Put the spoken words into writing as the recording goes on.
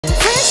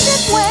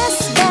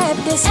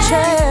Baptist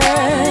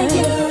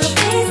Church.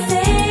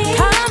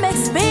 Come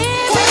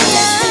experience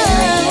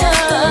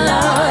the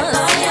Lord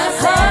for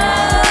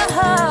yourself.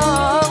 Come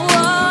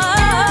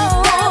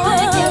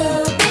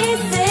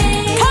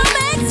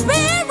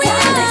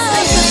experience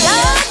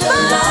the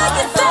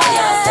Lord for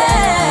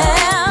yourself.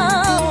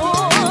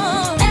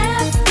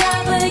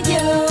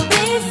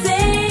 FWBC.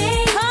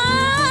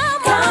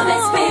 Come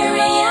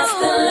experience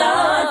the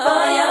Lord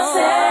for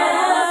yourself.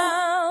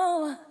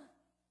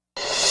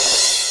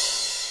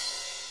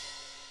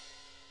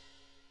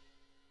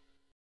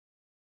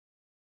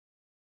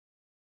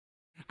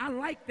 I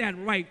like that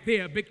right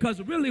there, because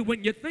really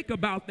when you think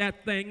about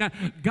that thing,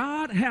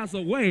 God has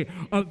a way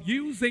of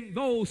using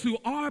those who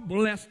are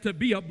blessed to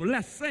be a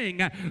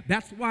blessing.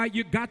 That's why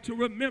you got to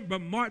remember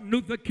Martin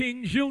Luther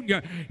King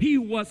Jr. He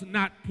was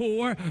not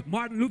poor.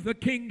 Martin Luther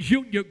King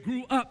Jr.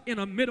 grew up in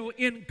a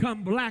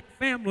middle-income black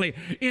family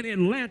in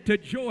Atlanta,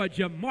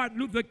 Georgia. Martin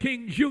Luther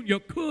King Jr.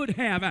 could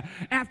have,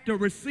 after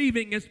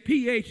receiving his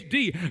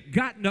PhD,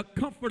 gotten a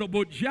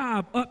comfortable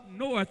job up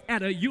north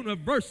at a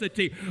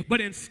university,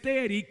 but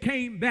instead he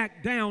came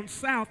back down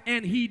south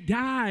and he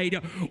died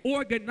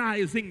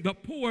organizing the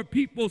Poor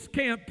People's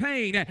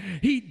Campaign.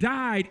 He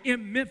died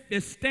in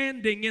Memphis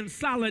standing in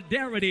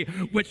solidarity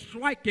with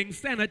striking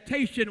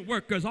sanitation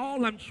workers.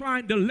 All I'm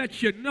trying to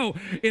let you know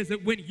is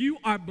that when you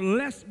are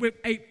blessed with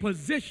a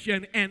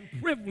position and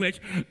privilege,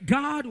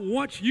 God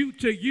wants you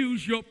to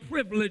use your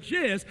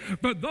privileges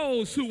for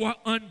those who are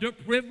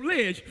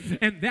underprivileged.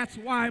 And that's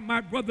why,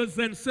 my brothers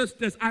and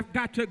sisters, I've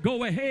got to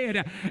go ahead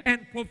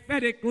and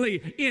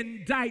prophetically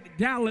indict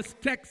Dallas,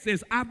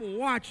 Texas. I've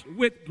watched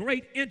with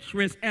great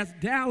interest as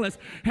Dallas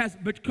has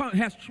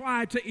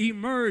tried to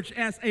emerge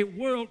as a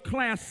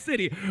world-class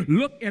city.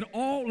 Look at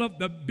all of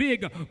the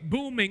big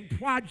booming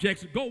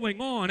projects going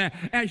on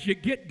as you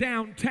get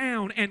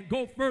downtown and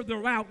go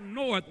further out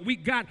north. We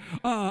got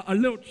a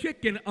little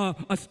chicken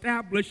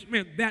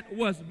establishment that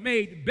was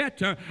made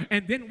better,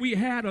 and then we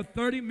had a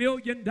 $30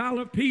 million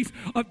piece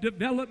of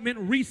development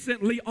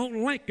recently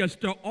on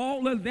Lancaster.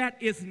 All of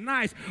that is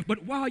nice,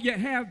 but while you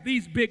have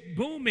these big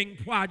booming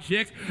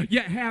projects, you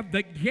have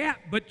the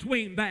gap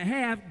between the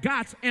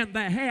have-gots and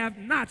the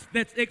have-nots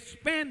that's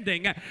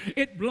expanding.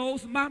 It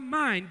blows my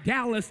mind.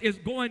 Dallas is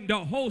going to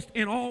host,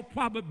 in all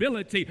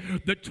probability,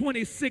 the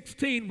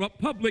 2016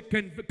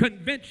 Republican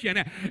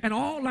Convention. And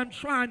all I'm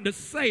trying to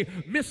say,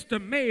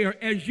 Mr. Mayor,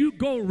 as you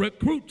go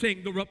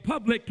recruiting the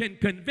Republican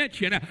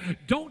Convention,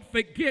 don't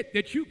forget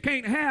that you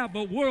can't have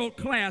a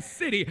world-class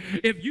city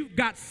if you've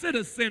got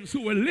citizens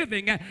who are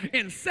living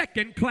in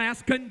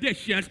second-class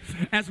conditions.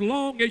 As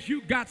long as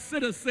you got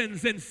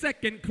citizens in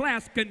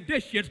second-class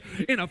conditions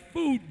in a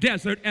food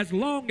desert, as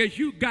long as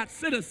you got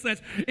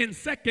citizens in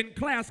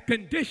second-class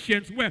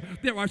conditions where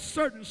there are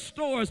certain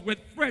stores with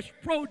fresh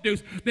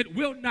produce that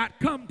will not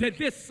come to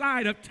this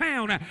side of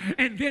town,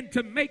 and then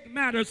to make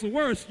matters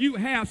worse, you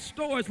have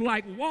stores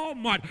like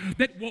Walmart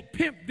that will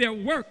pimp their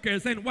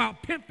workers, and while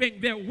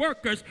pimping their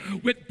workers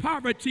with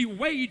poverty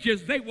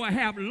wages, they will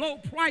have low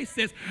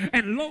prices,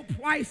 and low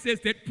prices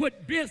that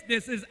put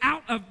businesses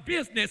out of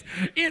business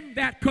in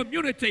that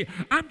community.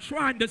 I'm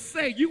trying to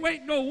say you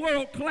ain't no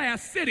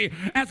world-class city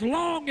as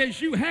long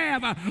as you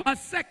have a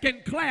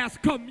second-class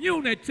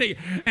community.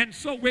 And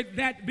so with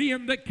that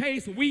being the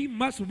case, we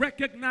must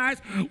recognize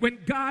when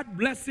God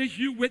blesses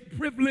you with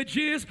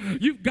privileges,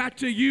 you've got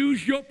to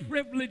use your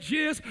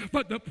privileges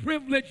for the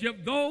privilege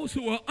of those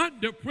who are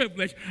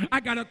underprivileged. I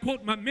got to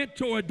quote my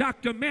mentor,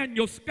 Dr.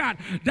 Manuel Scott.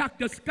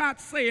 Dr.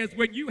 Scott says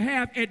when you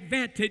have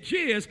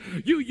advantages,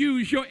 you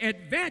use your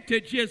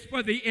advantages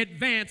for the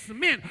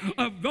advancement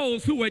of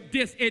those who are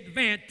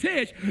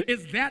disadvantaged.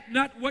 Is that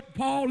not what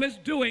Paul is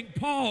doing?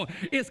 Paul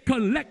is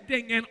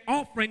collecting and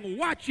offering,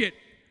 watch it,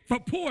 for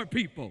poor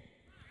people.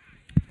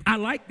 I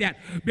like that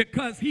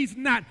because he's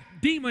not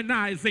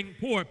demonizing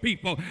poor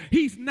people.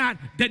 He's not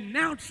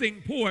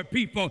denouncing poor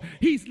people.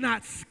 He's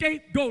not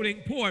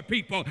scapegoating poor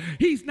people.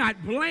 He's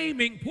not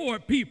blaming poor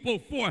people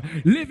for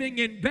living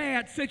in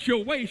bad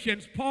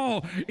situations.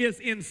 Paul is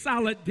in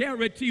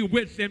solidarity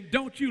with them.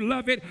 Don't you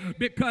love it?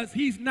 Because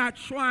he's not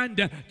trying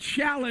to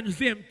challenge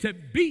them to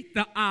beat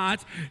the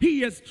odds.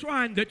 He is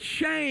trying to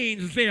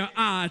change their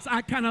odds.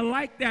 I kind of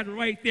like that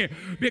right there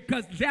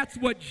because that's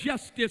what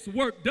justice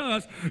work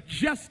does.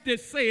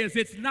 Justice says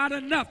it's not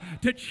enough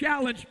to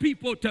challenge people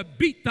to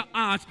beat the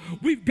odds.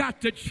 We've got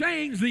to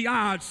change the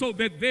odds so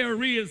that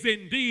there is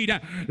indeed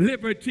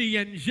liberty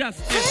and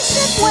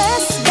justice.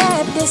 West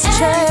Baptist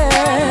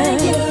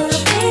Church.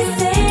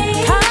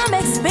 Come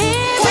experience